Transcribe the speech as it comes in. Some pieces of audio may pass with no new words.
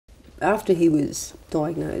after he was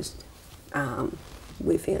diagnosed,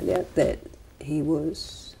 we found out that he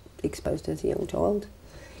was exposed as a young child.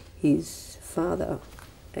 His father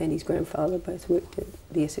and his grandfather both worked at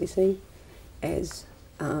the SEC as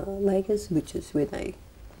laggers, which is where they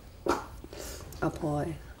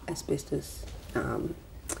apply asbestos around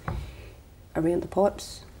the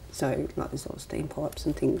pipes. So like there's a lot of steam pipes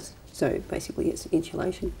and things. So basically it's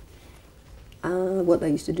insulation. What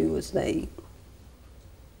they used to do was they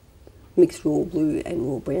mixed raw blue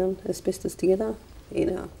and raw brown asbestos together in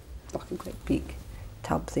a great big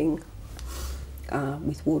tub thing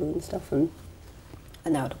with water and stuff, and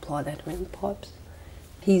they would apply that around the pipes.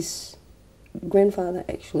 His grandfather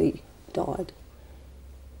actually died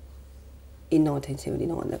in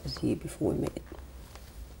 1979, that was the year before we met,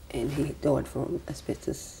 and he died from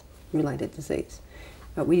asbestos-related disease.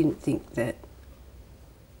 But we didn't think that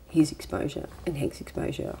his exposure and Hank's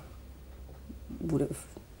exposure would have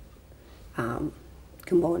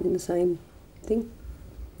combined in the same thing.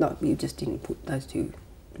 Like, we just didn't put those two,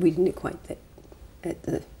 we didn't equate that at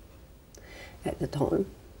the time.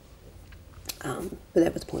 But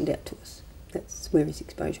that was pointed out to us. That's where his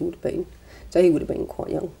exposure would have been. So he would have been quite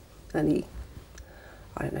young, only,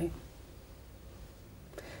 I don't know,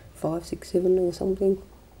 5, 6, 7 or something.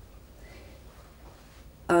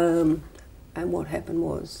 And what happened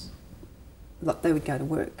was, like, they would go to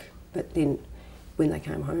work, but then when they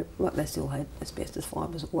came home, like, they still had asbestos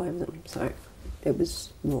fibres all over them. So it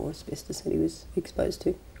was raw asbestos that he was exposed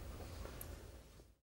to.